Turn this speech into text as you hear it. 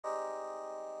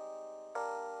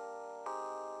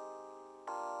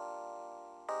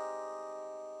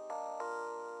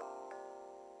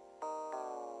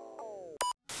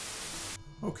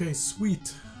Okay,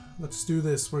 sweet. Let's do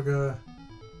this. We're gonna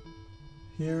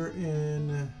here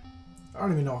in I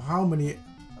don't even know how many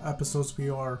episodes we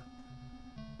are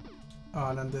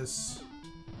on this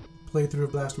playthrough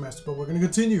of Blaster Master, but we're gonna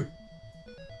continue.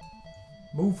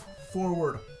 Move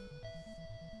forward.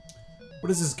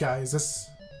 What is this guy? Is this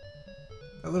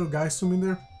that little guy swimming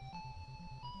there?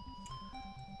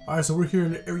 Alright, so we're here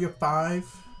in Area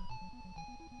 5.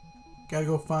 Gotta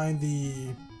go find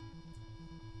the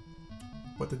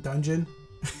dungeon?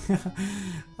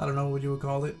 I don't know what you would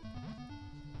call it.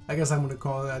 I guess I'm gonna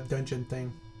call it a dungeon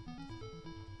thing.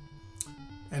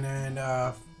 And then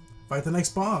fight the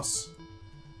next boss.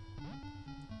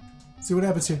 See what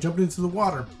happens here. Jumping into the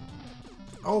water.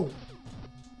 Oh.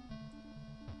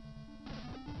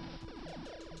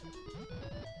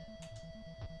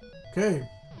 Okay.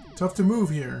 Tough to move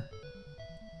here.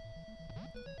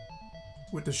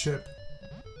 With the ship.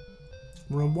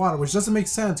 We're on water, which doesn't make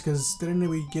sense because didn't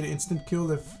we get an instant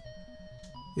kill if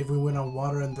we went on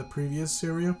water in the previous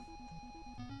area?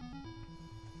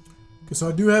 Okay, so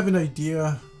I do have an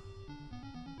idea.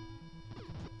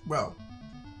 Well,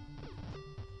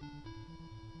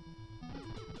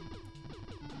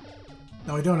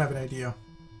 no, I don't have an idea.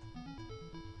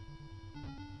 I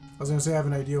was gonna say I have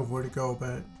an idea of where to go,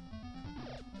 but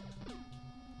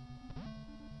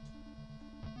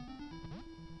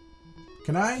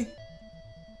can I?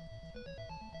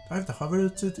 Do I have to hover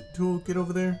to get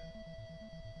over there?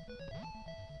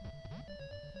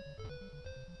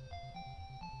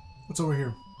 What's over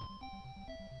here?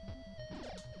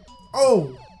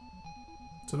 Oh!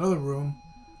 It's another room.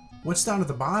 What's down at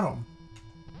the bottom?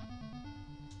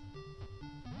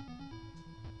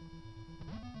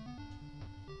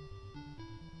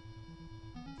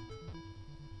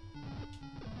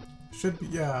 Should be,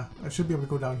 yeah, I should be able to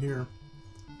go down here.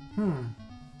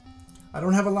 I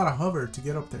don't have a lot of hover to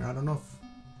get up there. I don't know if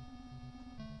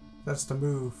that's the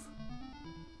move.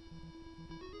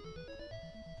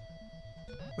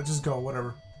 Let's just go,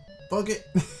 whatever. Fuck it.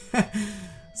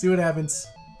 See what happens.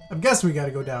 I'm guessing we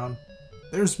gotta go down.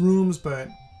 There's rooms, but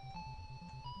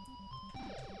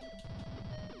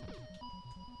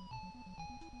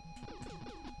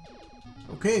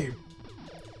okay.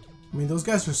 I mean, those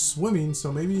guys are swimming,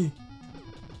 so maybe.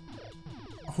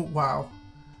 Oh, wow.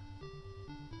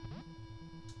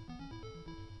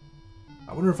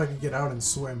 I wonder if I could get out and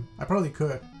swim. I probably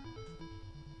could.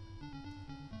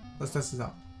 Let's test this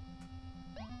out.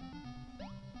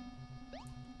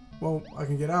 Well, I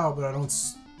can get out, but I don't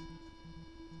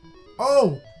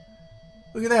Oh!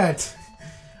 Look at that!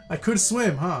 I could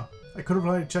swim, huh? I could have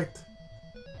probably checked.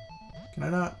 Can I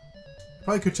not? I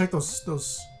probably could check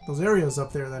those areas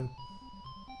up there then.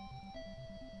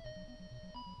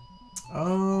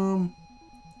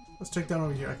 Let's check down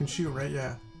over here. I can shoot, right?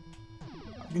 Yeah.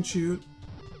 I can shoot.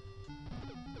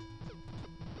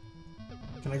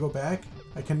 Can I go back?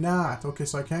 I cannot. Okay,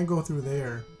 so I can't go through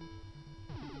there.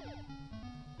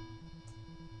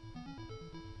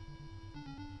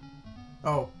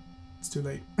 Oh, it's too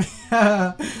late.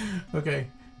 Okay.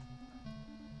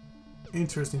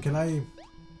 Interesting. Can I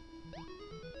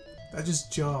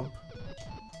just jump?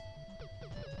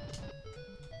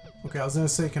 Okay, I was gonna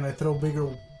say, can I throw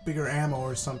bigger ammo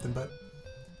or something, but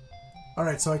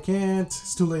alright, so I can't.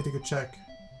 It's too late to go check,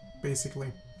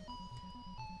 basically.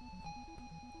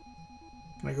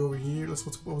 Can I go over here?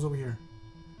 What was over here?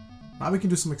 Now we can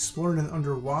do some exploring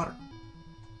underwater.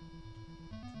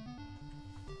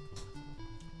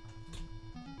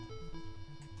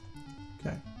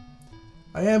 Okay.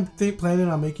 I am planning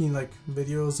on making like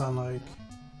videos on like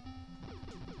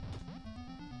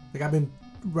I've been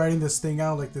writing this thing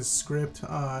out, like this script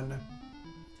on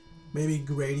maybe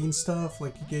grading stuff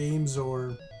like games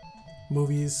or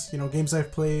movies, you know, games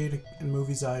I've played and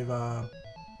movies I've I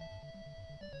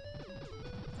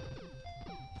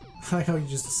like how you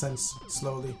just ascend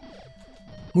slowly.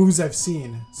 Movies I've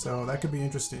seen, so that could be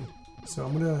interesting. So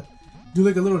I'm gonna do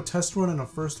like a little test run on the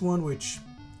first one, which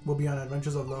will be on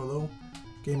Adventures of Lolo,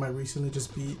 game I recently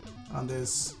just beat on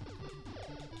this,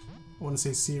 I want to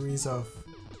say, series of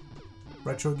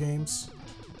retro games.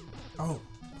 Oh,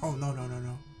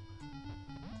 no.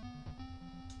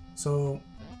 So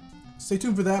stay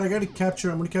tuned for that. I'm gonna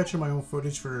capture my own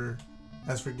footage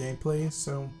as for gameplay,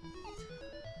 so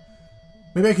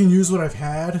maybe I can use what I've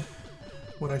had,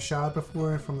 what I shot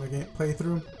before from the game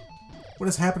playthrough. What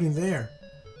is happening there?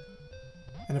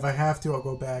 And if I have to, I'll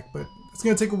go back, but it's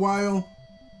gonna take a while,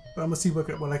 but I'm gonna see what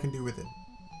I can do with it.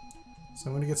 So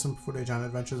I'm gonna get some footage on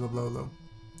Adventures of Lolo,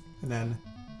 and then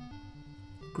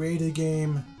grade the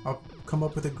game. I'll come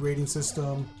up with a grading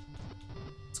system.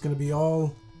 It's gonna be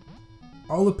all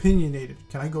opinionated.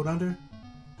 Can I go down there?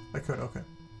 I could, okay.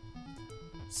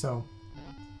 So.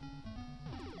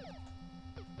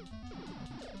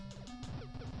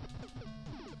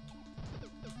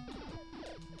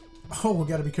 Oh, we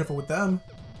gotta be careful with them.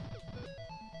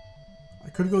 I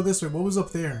could go this way. What was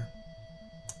up there?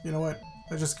 You know what?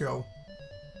 Let's just go.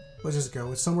 Let's just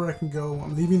go. It's somewhere I can go.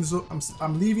 I'm leaving this.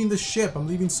 I'm leaving the ship. I'm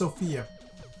leaving Sophia.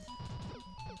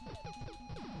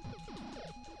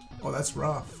 Oh, that's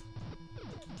rough.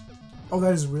 Oh,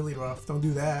 that is really rough. Don't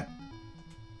do that.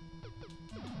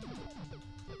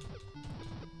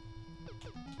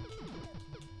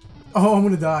 Oh, I'm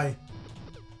gonna die.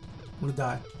 I'm gonna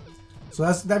die. So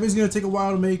that means gonna take a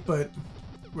while to make, but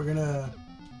we're gonna.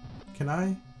 Can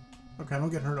I? Okay, I don't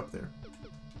get hurt up there.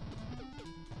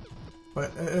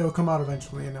 But it'll come out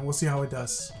eventually, and then we'll see how it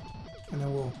does. And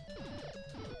then we'll...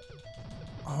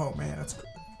 Oh, man, that's...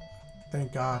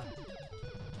 Thank God.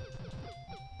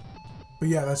 But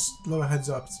yeah, that's a little heads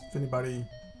up if anybody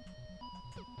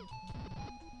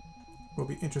will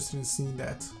be interested in seeing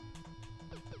that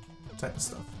type of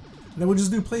stuff. And then we'll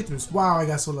just do playthroughs. Wow, I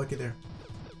got so lucky there.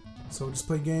 So we'll just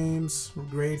play games,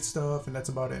 grade stuff, and that's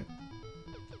about it.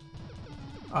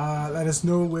 That is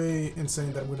no way in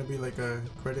saying that I'm going to be like a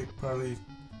critic, probably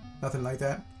nothing like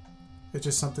that. It's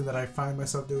just something that I find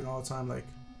myself doing all the time, like,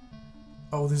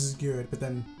 oh, this is good, but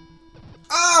then,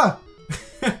 ah!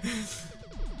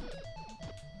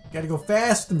 Gotta go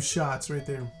fast with them shots right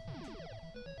there.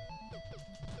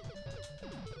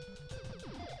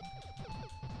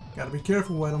 Gotta be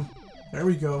careful with them. There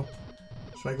we go.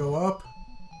 Should I go up?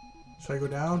 Should I go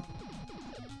down?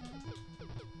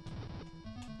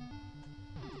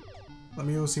 Let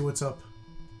me go see what's up.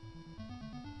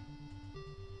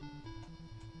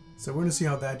 So we're gonna see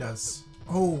how that does.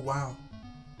 Oh, wow.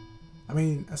 I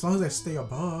mean, as long as I stay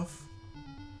above.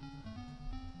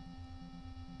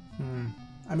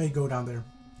 I may go down there.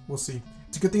 We'll see.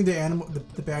 It's a good thing the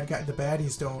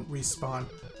baddies don't respawn.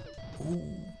 Ooh.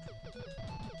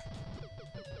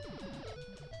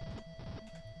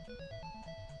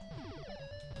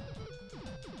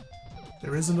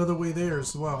 There is another way there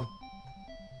as well.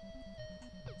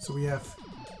 So we have...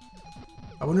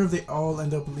 I wonder if they all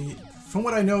end up leading... From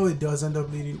what I know, it does end up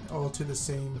leading all to the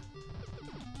same...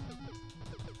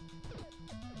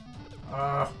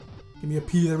 Give me a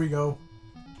P, there we go.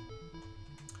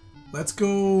 Let's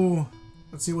go...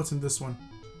 Let's see what's in this one.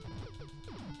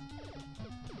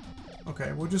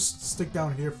 Okay, we'll just stick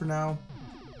down here for now.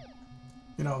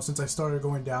 You know, since I started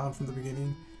going down from the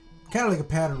beginning. Kind of like a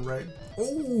pattern, right?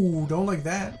 Oh, don't like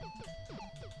that.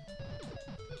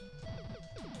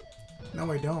 No,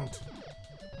 I don't.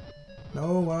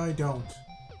 No, I don't.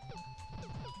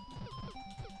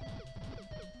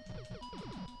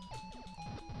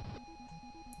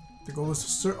 The goal is to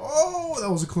search. Oh,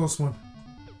 that was a close one.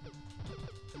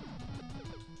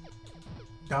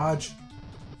 Dodge.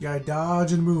 You gotta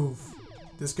dodge and move.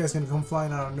 This guy's gonna come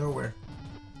flying out of nowhere.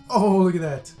 Oh, look at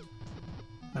that.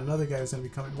 Another guy is gonna be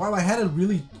coming. Wow, I had to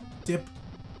really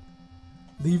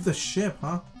leave the ship,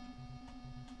 huh?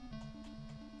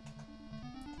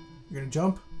 You're gonna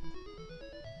jump?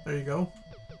 There you go.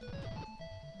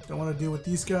 Don't want to deal with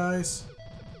these guys.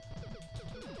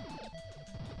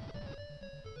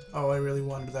 Oh, I really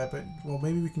wanted that, but well,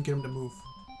 maybe we can get him to move.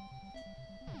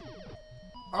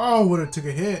 Oh, would have took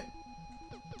a hit.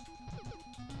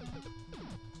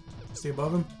 Stay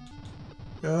above him.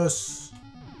 Yes.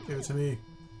 Give it to me.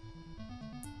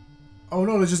 Oh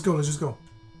no, let's just go, let's just go.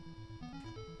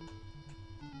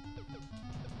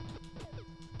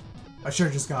 I should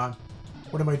have just gone.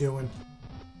 What am I doing?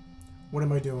 What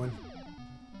am I doing?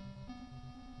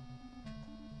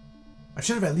 I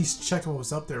should have at least checked what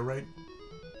was up there, right?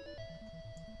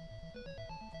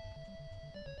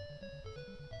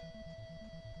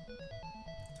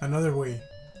 Another way.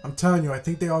 I'm telling you, I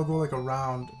think they all go like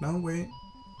around. No, wait.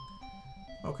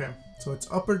 Okay, so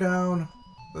it's up or down.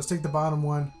 Let's take the bottom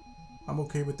one. I'm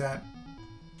okay with that.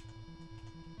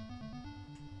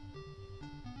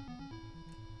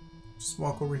 Just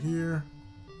walk over here.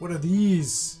 What are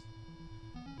these?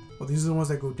 Well, these are the ones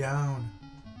that go down.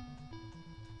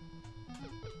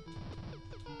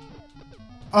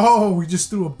 Oh, we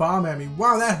just threw a bomb at me.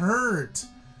 Wow, that hurt.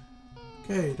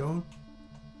 Okay, don't.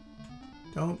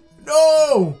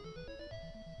 No!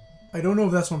 I don't know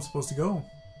if that's where I'm supposed to go.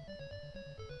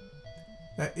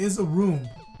 That is a room.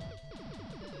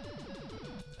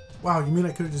 Wow, you mean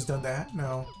I could have just done that?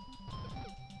 No.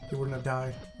 He wouldn't have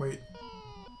died. Wait.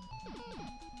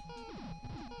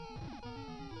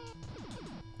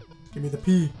 Give me the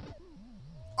P.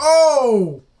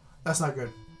 Oh! That's not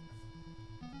good.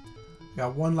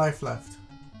 Got one life left.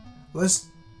 Let's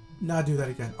not do that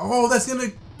again. Oh, that's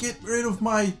gonna get rid of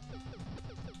my...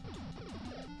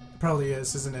 Probably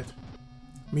is, isn't it?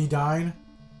 Me dying?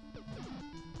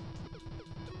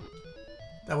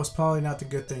 That was probably not the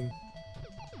good thing.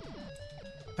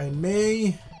 I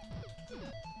may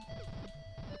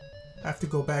have to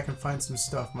go back and find some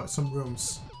stuff, some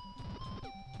rooms.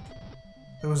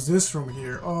 There was this room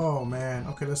here. Oh man.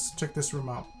 Okay, let's check this room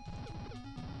out.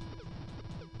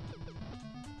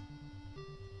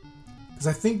 Because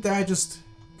I think that I just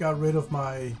got rid of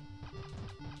my...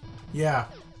 Yeah.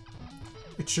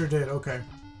 It sure did. Okay.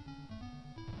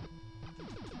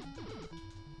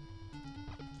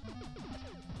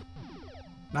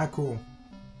 Not cool.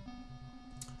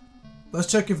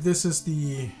 Let's check if this is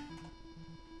the...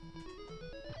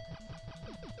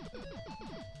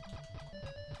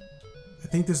 I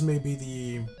think this may be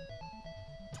the...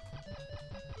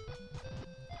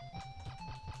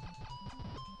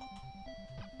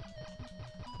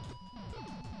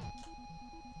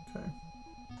 Okay.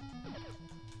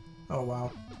 Oh,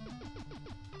 wow.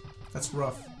 That's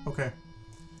rough. Okay.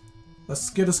 Let's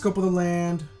get a scope of the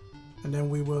land, and then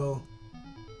we will...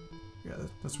 Yeah,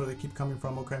 that's where they keep coming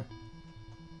from. Okay.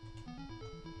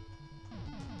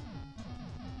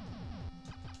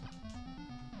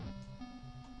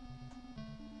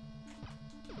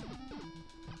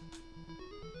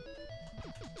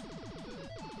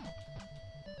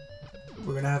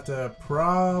 We're gonna have to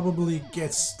probably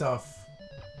get stuff.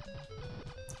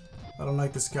 I don't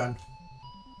like this gun.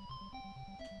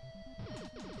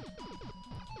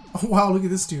 Oh wow, look at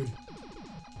this dude.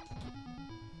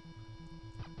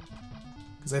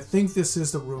 Because I think this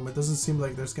is the room. It doesn't seem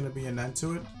like there's gonna be an end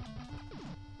to it.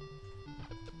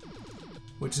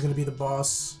 Which is gonna be the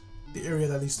boss. The area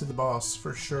that leads to the boss,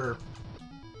 for sure.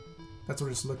 That's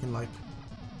what it's looking like.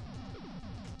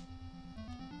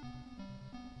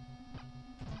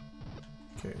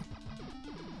 Okay.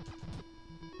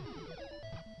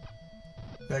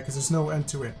 Yeah, because there's no end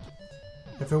to it.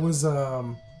 If it was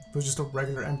just a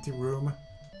regular empty room.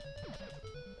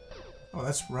 Oh,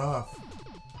 that's rough.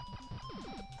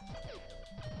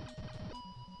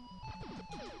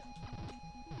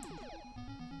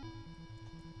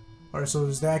 Alright, so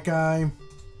there's that guy.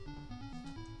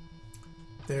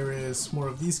 There is more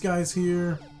of these guys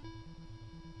here.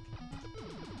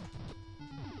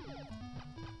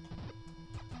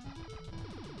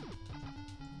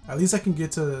 At least I can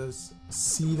get to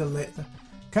see the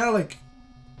kind of like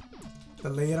the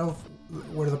layout of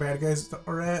where the bad guys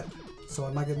are at. So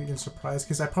I'm not getting surprised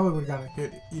because I probably would have gotten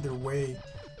hit either way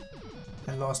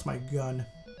and lost my gun.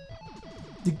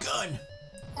 The gun!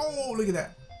 Oh, look at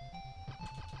that.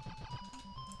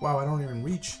 Wow, I don't even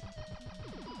reach.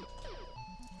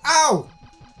 Ow!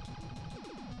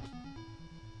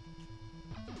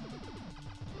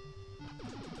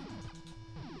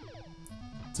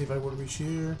 Let's see if I would reach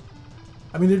here.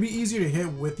 I mean, it'd be easier to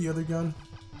hit with the other gun.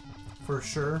 For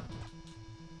sure.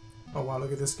 Oh wow,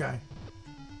 look at this guy.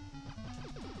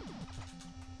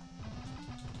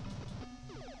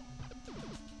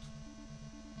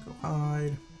 Go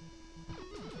hide.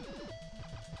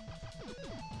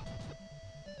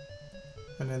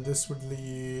 And then this would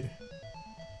lead...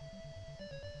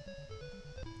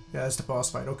 Yeah, that's the boss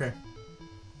fight. Okay.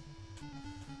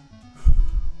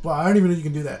 Wow, I don't even know you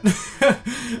can do that.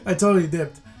 I totally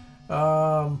dipped.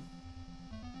 Let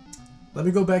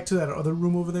me go back to that other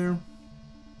room over there.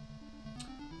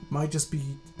 Might just be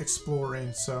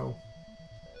exploring, so...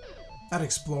 Not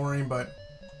exploring, but...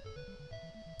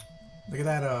 Look at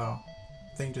that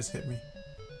thing just hit me.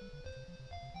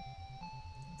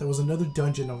 There was another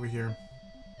dungeon over here.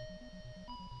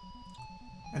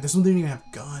 And this one didn't even have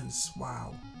guns.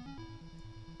 Wow.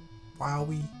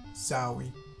 Wowie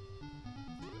zowie.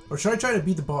 Or should I try to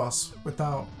beat the boss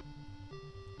without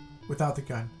the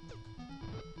gun?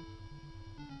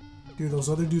 Dude, those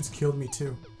other dudes killed me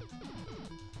too.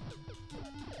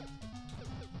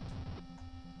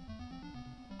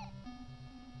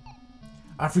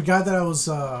 I forgot that I was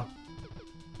I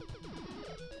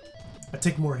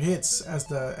take more hits as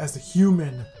the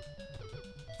human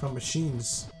from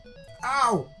machines.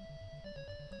 Ow!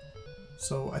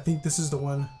 So I think this is the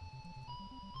one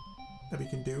that we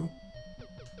can do.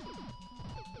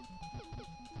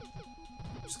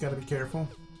 Just gotta be careful.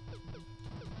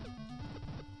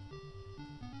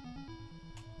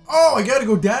 Oh, I gotta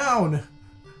go down!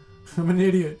 I'm an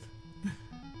idiot.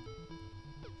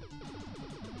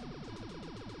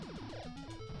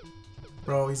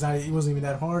 Bro, he wasn't even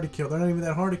that hard to kill. They're not even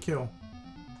that hard to kill.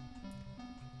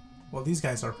 Well, these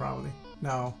guys are probably.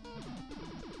 No.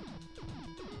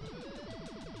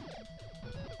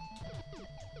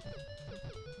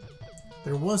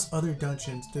 There was other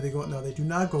dungeons. Did they go? No, they do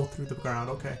not go through the ground.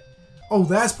 Okay. Oh,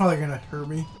 that's probably gonna hurt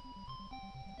me.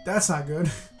 That's not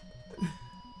good.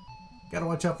 Gotta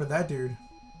watch out for that dude.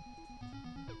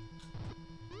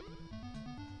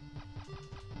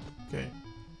 Okay.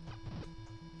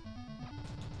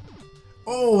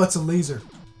 Oh, that's a laser.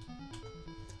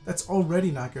 That's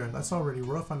already not good. That's already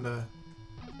rough on the...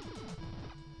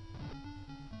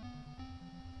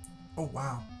 Oh,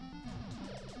 wow.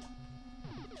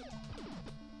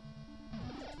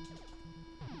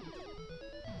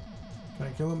 Can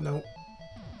I kill him? Nope.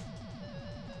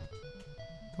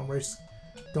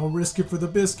 Don't risk it for the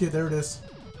biscuit. There it is.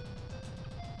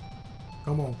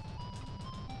 Come on.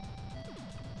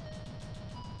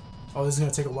 Oh, this is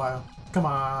gonna take a while. Come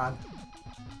on.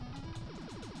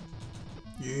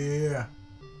 Yeah.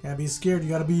 Can't be scared. You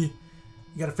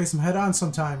gotta face them head on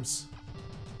sometimes.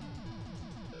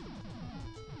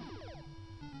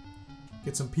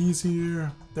 Get some peas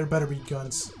here. There better be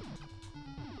guns.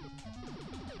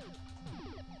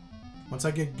 Once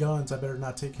I get guns, I better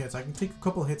not take hits. I can take a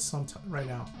couple hits sometime right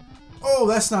now. Oh,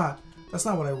 that's not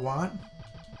what I want.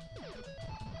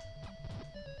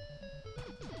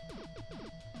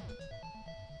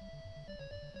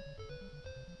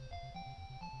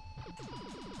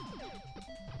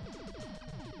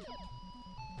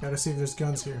 Gotta see if there's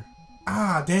guns here.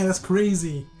 Ah, damn, that's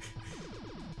crazy.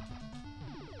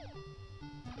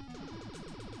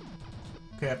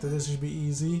 Okay, after this should be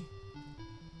easy.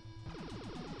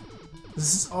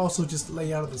 This is also just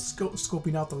layout of the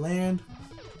scoping out the land.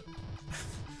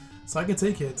 So I can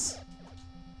take hits.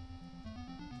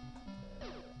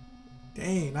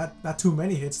 Dang, not too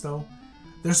many hits though.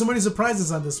 There's so many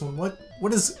surprises on this one.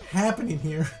 What is happening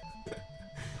here?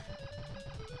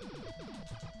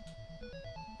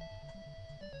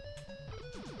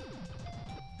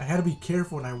 I had to be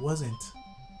careful and I wasn't.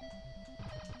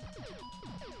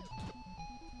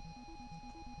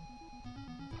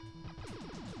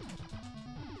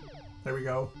 There we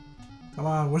go. Come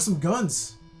on, where's some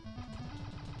guns?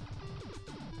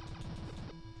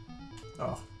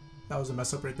 Oh, that was a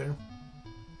mess up right there.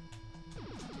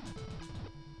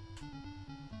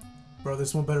 Bro,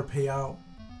 this one better pay out.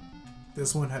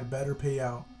 This one had better pay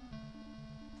out.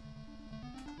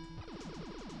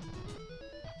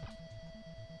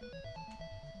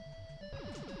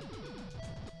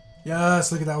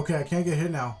 Yes, look at that. Okay, I can't get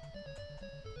hit now.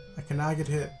 I cannot get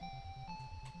hit.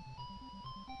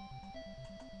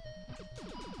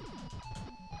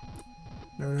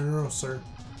 No, sir.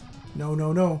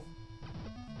 No.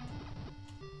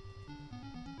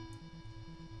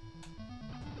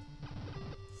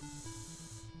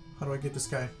 How do I get this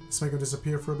guy? Let's make him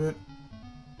disappear for a bit.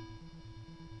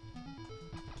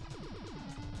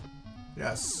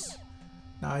 Yes.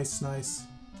 Nice.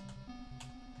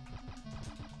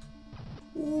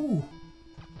 Ooh.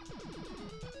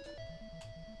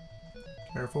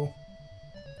 Careful.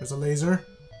 There's a laser.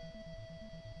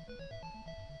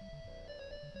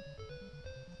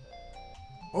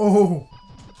 Oh!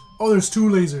 Oh, there's two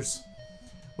lasers.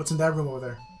 What's in that room over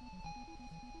there?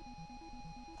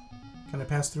 Can I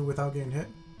pass through without getting hit?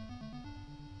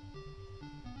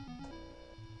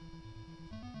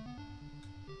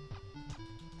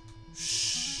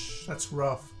 Shh, that's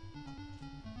rough.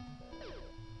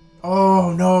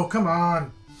 Oh no, come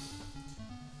on!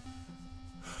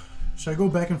 Should I go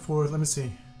back and forth? Let me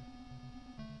see.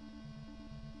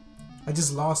 I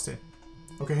just lost it.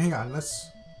 Okay, hang on. Let's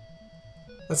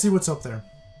see what's up there.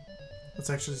 Let's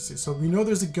actually see. So we know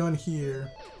there's a gun here.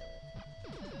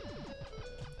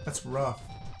 That's rough.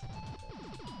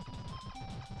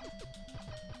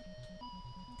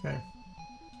 Okay.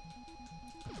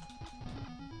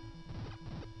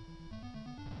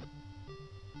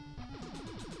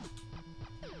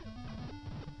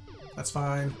 That's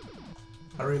fine.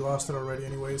 I already lost it already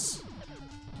anyways.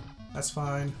 That's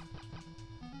fine.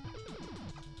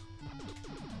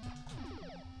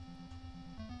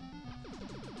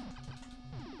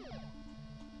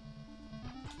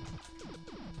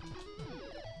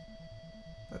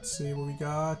 Let's see what we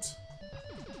got.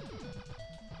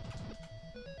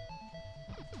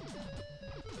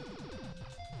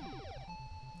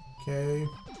 Okay.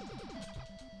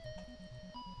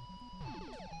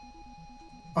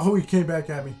 Oh, he came back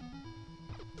at me.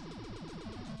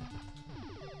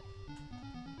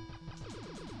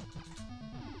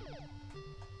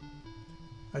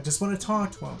 I just want to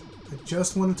talk to him. I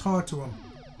just want to talk to him.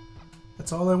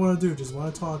 That's all I want to do. Just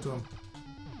want to talk to him.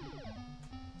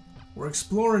 We're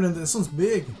exploring and this one's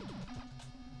big.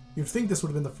 You'd think this would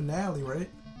have been the finale, right?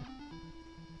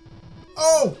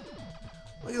 Oh!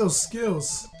 Look at those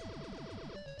skills.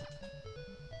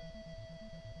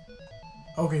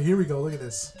 Okay, here we go. Look at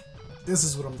this. This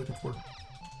is what I'm looking for.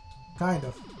 Kind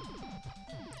of.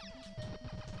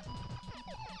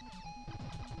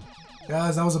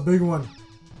 Guys, that was a big one.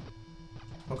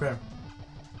 Okay.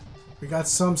 We got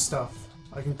some stuff.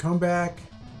 I can come back,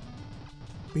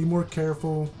 be more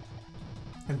careful,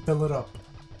 and fill it up.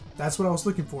 That's what I was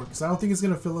looking for, because I don't think it's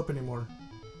going to fill up anymore.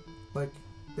 Like,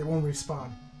 they won't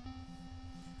respawn.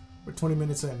 We're 20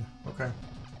 minutes in. Okay.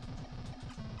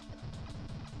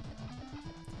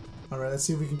 Alright, let's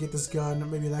see if we can get this gun.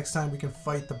 Maybe next time we can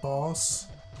fight the boss.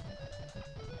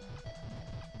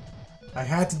 I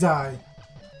had to die.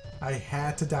 I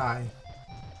had to die.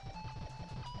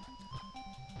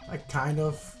 I kind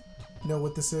of know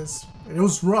what this is. And it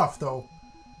was rough, though.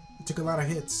 It took a lot of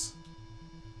hits.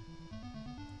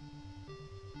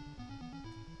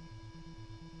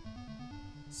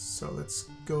 So let's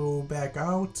go back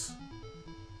out.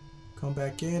 Come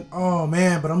back in. Oh,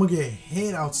 man, but I'm gonna get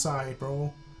hit outside,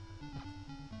 bro.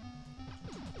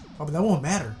 Oh, but that won't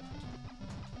matter.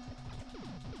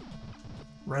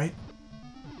 Right?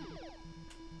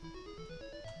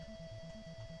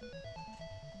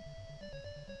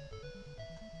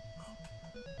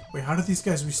 Wait, how did these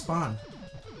guys respawn?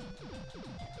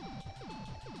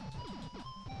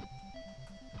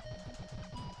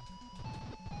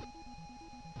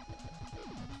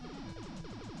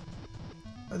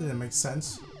 That didn't make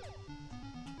sense.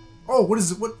 Oh, what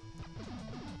is it? What?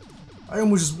 I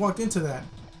almost just walked into that.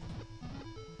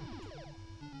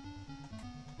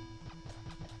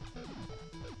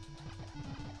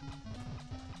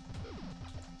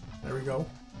 There we go.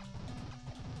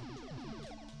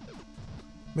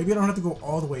 Maybe I don't have to go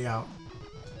all the way out.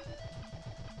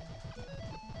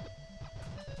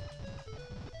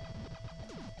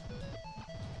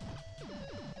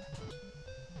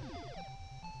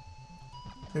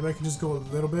 Maybe I can just go a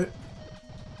little bit.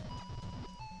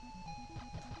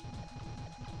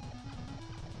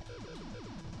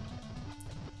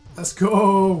 Let's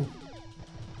go!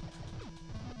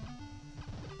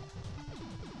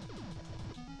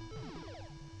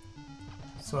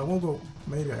 So I won't go.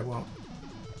 Maybe I won't.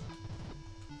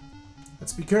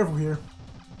 Let's be careful here.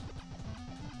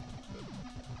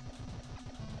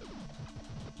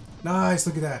 Nice,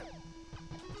 look at that.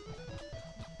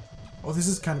 Oh, this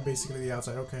is kind of basically the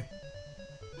outside, okay.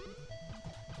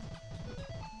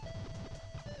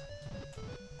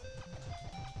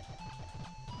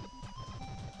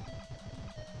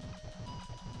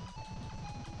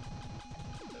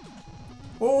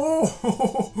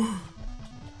 Oh!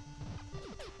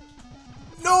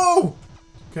 No!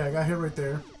 Okay, I got hit right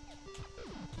there.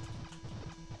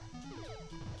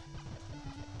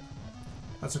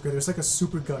 That's okay, there's like a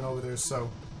super gun over there, so...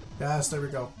 Yes, there we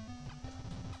go.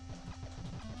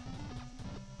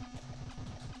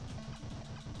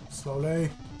 Slowly.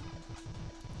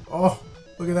 Oh,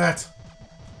 look at that.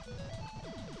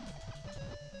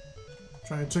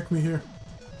 Trying to trick me here.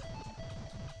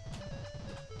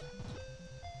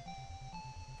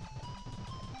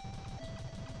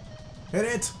 Hit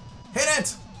it! Hit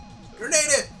it! Grenade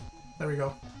it! There we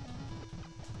go.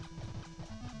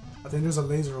 I think there's a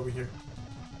laser over here.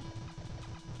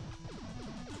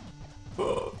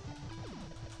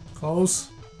 Close.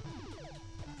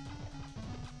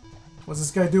 What's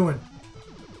this guy doing?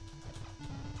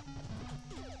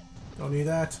 Don't need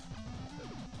that.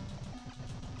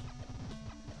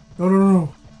 No, no, no,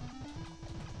 no.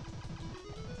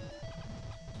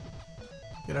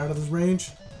 Get out of this range.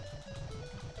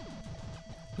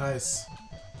 Nice.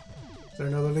 Is there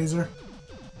another laser?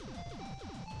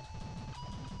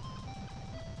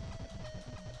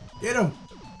 Get him!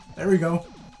 There we go.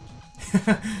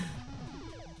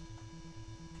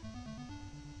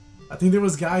 I think there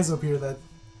was guys up here that...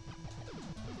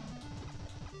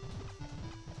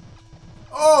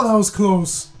 Oh, that was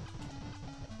close!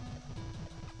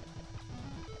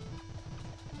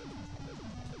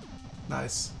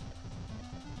 Nice.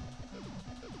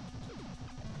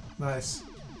 Nice.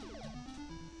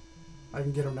 I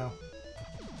can get him now.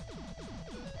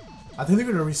 I think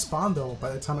they're gonna respawn though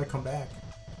by the time I come back.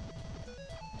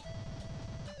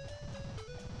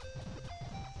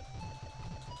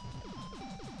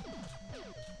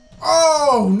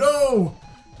 Oh no!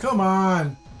 Come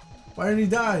on! Why didn't he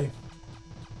die?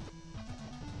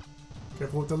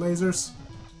 Careful with the lasers.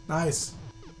 Nice.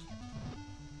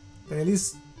 They at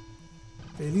least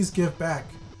give back.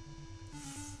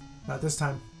 Not this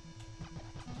time.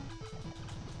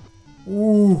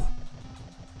 Ooh.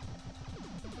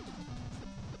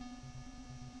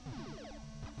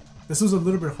 This was a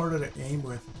little bit harder to aim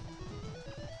with.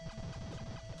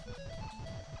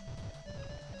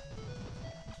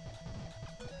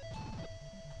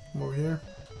 Come over here.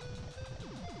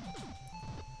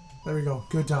 There we go.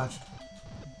 Good dodge.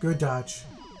 Good dodge.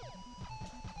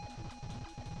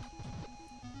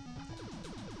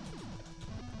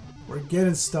 We're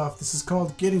getting stuff. This is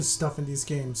called getting stuff in these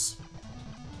games.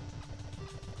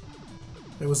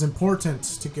 It was important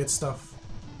to get stuff.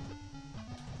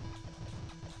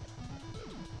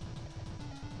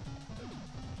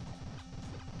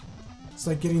 It's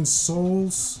like getting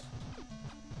souls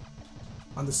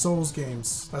on the Souls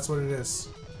games. That's what it is.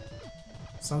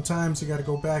 Sometimes you gotta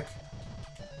go back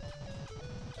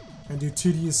and do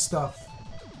tedious stuff.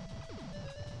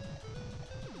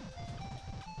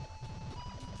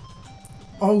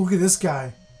 Oh, look at this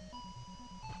guy.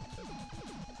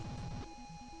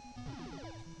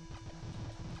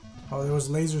 Oh, there was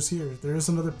lasers here. There is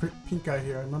another pink guy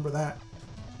here. I remember that.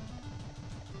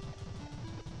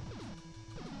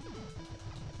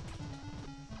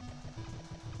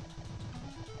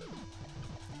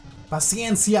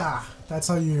 Paciencia! That's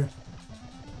how you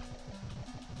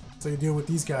deal with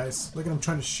these guys. Look at them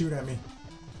trying to shoot at me.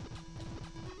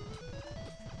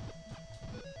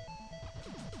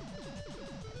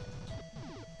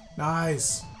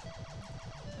 Nice.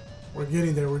 We're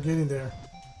getting there. We're getting there.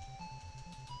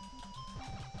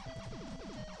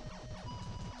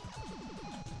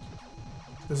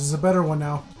 This is a better one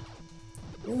now.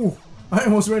 Ooh, I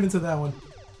almost ran into that one.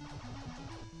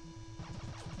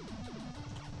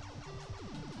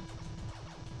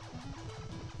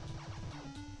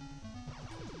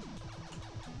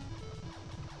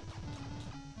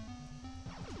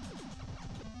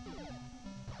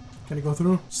 Can he go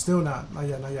through? Still not. Not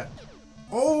yet, not yet.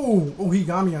 Oh! Oh, he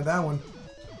got me on that one.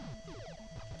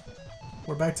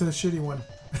 We're back to the shitty one.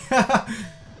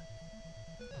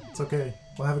 It's okay.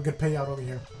 We'll have a good payout over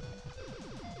here.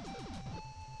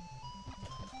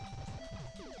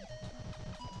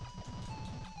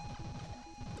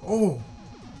 Oh!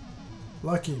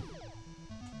 Lucky.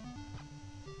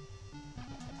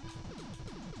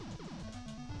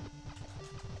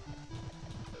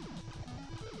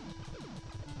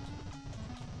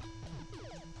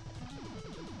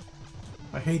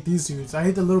 I hate these dudes. I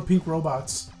hate the little pink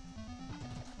robots.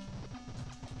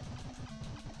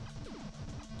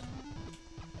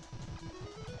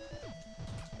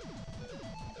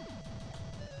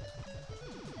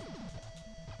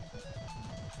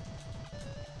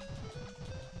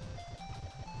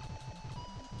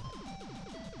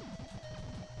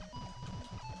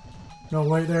 No,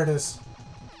 wait, there it is.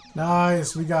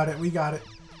 Nice, we got it, we got it.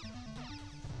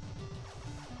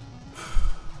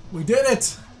 We did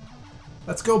it!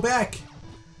 Let's go back!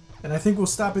 And I think we'll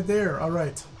stop it there.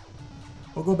 Alright.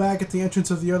 We'll go back at the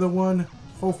entrance of the other one.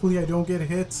 Hopefully I don't get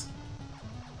hit.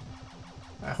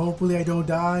 Hopefully I don't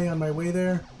die on my way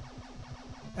there.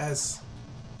 As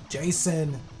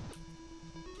Jason.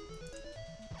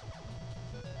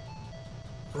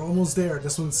 We're almost there.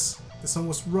 This one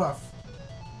was rough.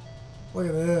 Look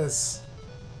at this.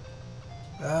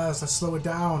 Yes, let's slow it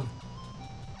down.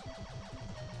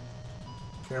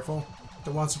 Careful.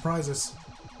 Don't want surprises.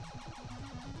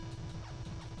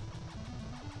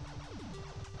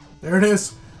 There it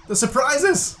is. The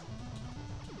surprises!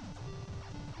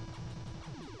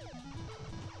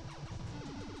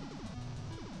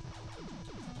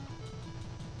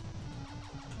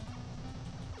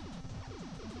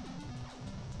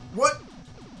 What?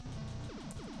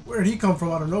 Where did he come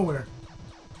from out of nowhere?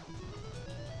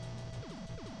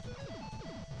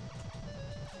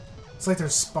 It's like they're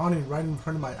spawning right in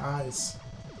front of my eyes.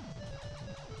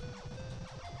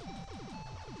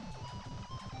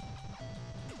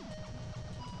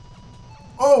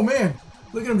 Oh man!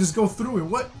 Look at him just go through it.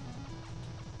 What?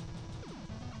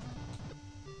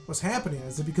 What's happening?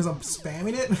 Is it because I'm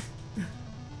spamming it?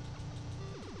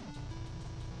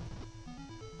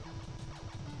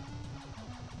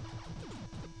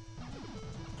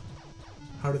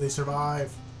 How do they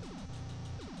survive?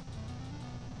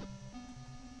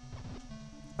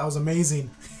 That was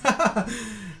amazing.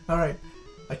 Alright.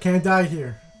 I can't die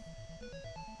here.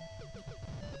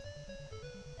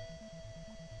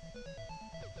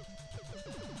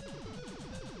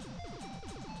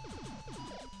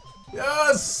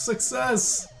 Yes!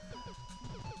 Success!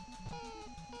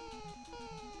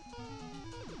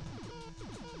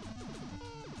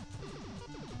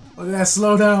 Look at that,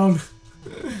 slow down.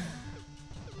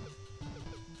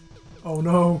 Oh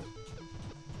no.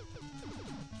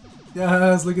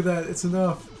 Yes, look at that. It's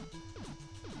enough.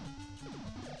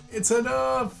 It's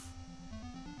enough.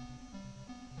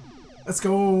 Let's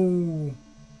go.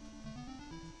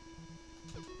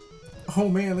 Oh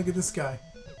man, look at this guy.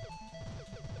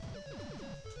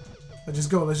 Let's just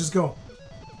go. Let's just go.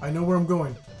 I know where I'm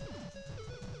going.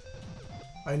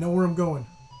 I know where I'm going.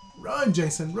 Run,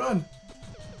 Jason, run!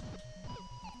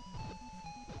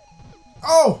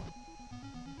 Oh!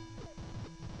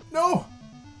 No!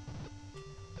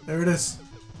 There it is.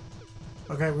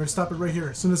 Okay, we're gonna stop it right here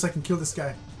as soon as I can kill this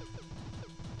guy.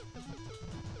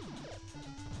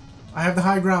 I have the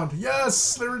high ground.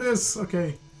 Yes! There it is!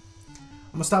 Okay.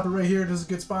 I'm gonna stop it right here. This is a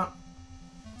good spot.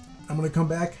 I'm gonna come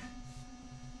back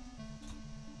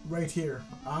right here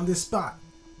on this spot.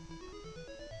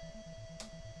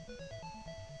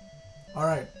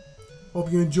 Alright.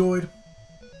 Hope you enjoyed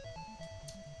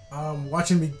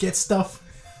watching me get stuff.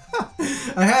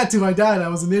 I had to. I died. I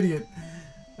was an idiot.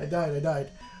 I died.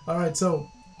 Alright, so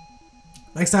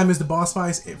next time is the boss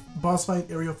fight,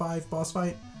 Area 5 boss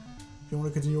fight. If you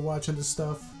want to continue watching this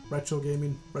stuff, retro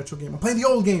game. I'm playing the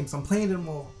old games. I'm playing them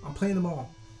all.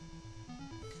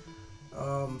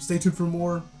 Stay tuned for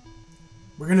more.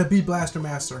 We're gonna beat Blaster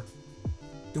Master.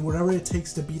 Do whatever it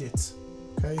takes to beat it.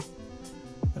 Okay?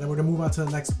 And then we're gonna move on to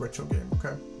the next retro game.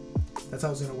 Okay? That's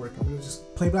how it's gonna work. I'm gonna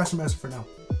just play Blaster Master for now.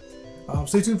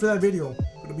 Stay tuned for that video.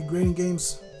 It'll be grading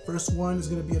games. First one is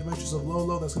gonna be Adventures of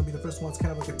Lolo. That's gonna be the first one. It's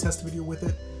kind of like a test video with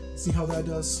it. See how that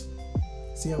does.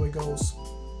 See how it goes.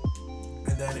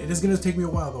 And then it is gonna take me a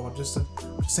while though. I'm just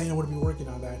saying I'm gonna be working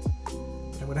on that.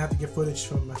 I'm gonna have to get footage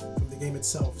from the game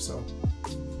itself. So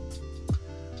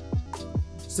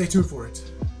stay tuned for it.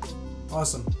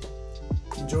 Awesome.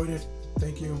 Enjoyed it.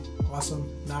 Thank you. Awesome.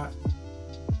 Not.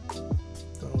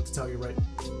 Don't know what to tell you, right?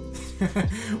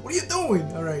 What are you doing?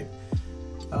 All right.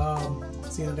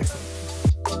 See you in the next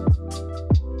one.